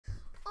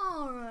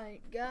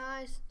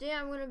Guys, today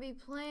I'm going to be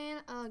playing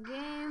a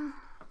game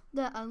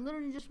that I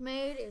literally just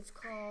made. It's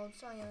called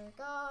Cellular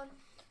God.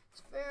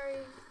 It's very,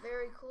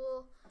 very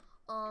cool.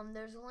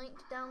 There's a link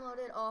to download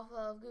it off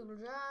of Google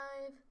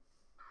Drive.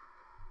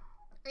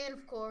 And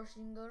of course,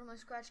 you can go to my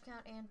Scratch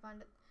account and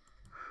find it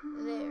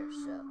there.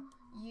 So,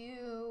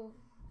 you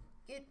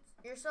get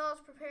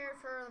yourselves prepared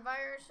for the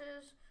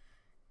viruses,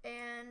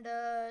 and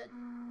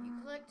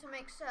you click to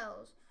make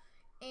cells.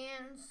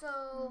 And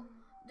so,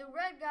 the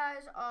red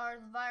guys are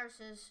the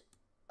viruses.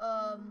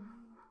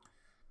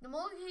 The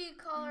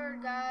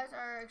multicolored guys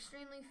are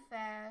extremely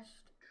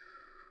fast,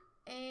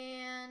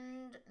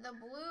 and the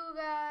blue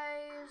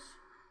guys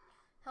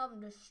help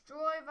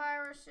destroy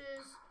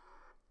viruses,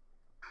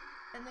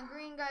 and the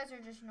green guys are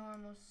just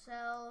normal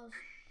cells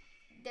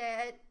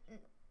that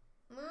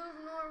move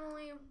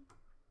normally,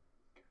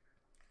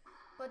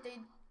 but they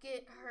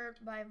get hurt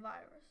by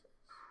viruses.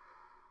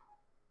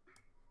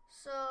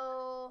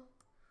 So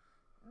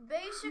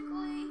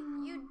basically,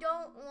 you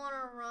don't want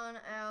to run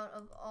out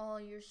of all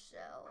your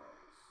cells.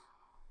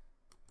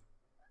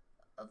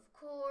 Of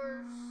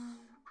course,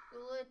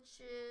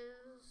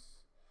 glitches.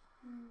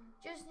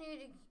 Just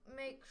need to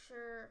make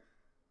sure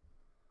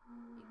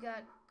you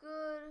got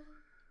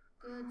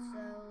good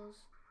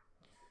cells.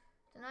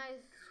 It's a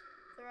nice,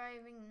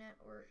 thriving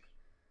network.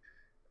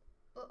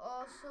 But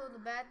also, the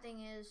bad thing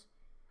is,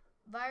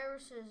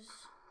 viruses,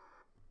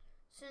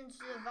 since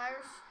the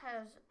virus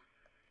has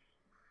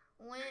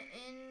went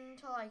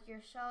into like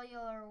your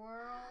cellular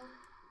world,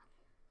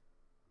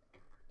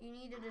 you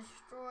need to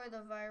destroy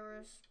the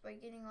virus by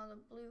getting all the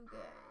blue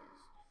guys.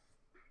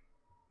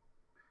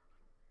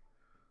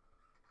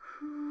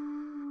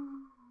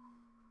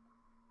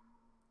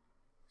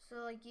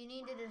 So like you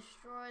need to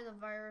destroy the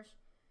virus,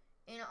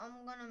 and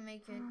I'm gonna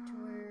make it to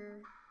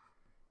where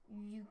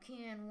you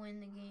can win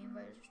the game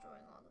by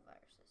destroying all the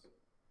viruses.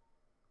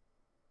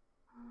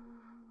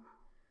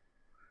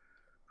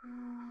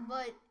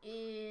 But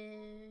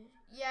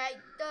yeah,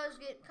 it does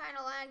get kind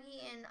of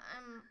laggy, and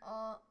I'm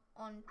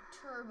on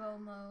turbo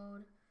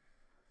mode,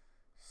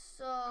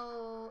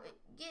 so it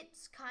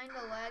gets kind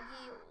of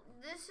laggy.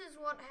 This is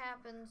what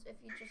happens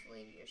if you just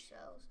leave your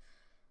cells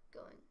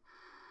going.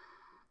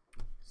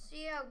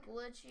 See how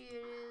glitchy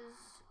it is?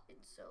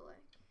 It's so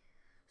laggy.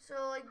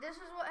 So like this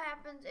is what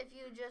happens if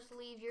you just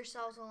leave your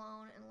cells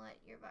alone and let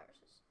your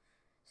viruses.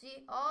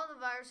 See, all the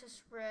viruses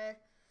spread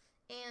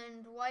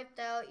and wiped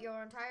out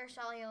your entire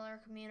cellular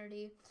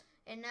community,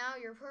 and now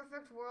your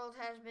perfect world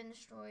has been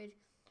destroyed.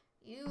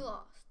 You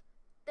lost.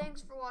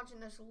 Thanks for watching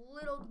this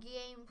little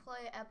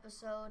gameplay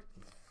episode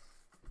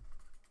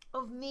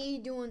of me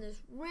doing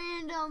this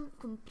random,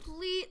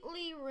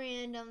 completely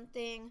random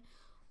thing.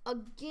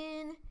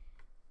 Again,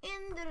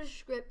 in the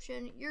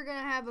description, you're going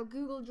to have a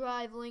Google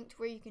Drive link to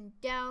where you can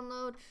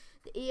download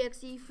the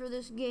EXE for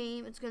this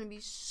game. It's going to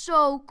be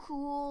so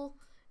cool,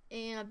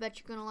 and I bet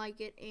you're going to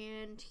like it.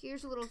 And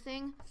here's a little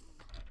thing.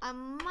 I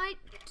might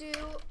do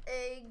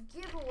a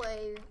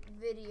giveaway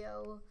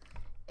video,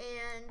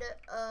 and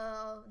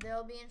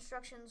there'll be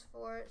instructions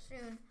for it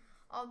soon.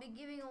 I'll be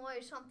giving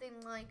away something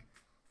like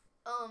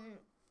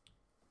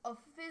a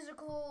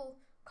physical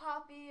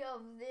copy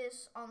of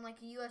this on like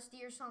a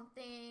USD or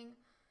something,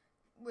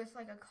 with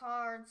like a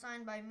card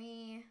signed by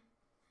me.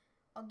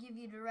 I'll give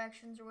you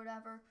directions or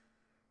whatever,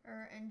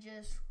 and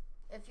just,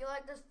 if you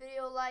like this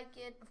video, like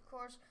it, of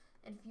course.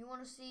 And if you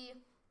want to see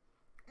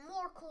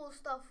more cool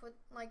stuff with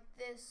like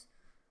this,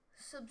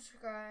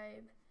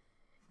 subscribe,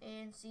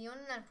 and see you on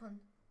the next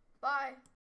one. Bye.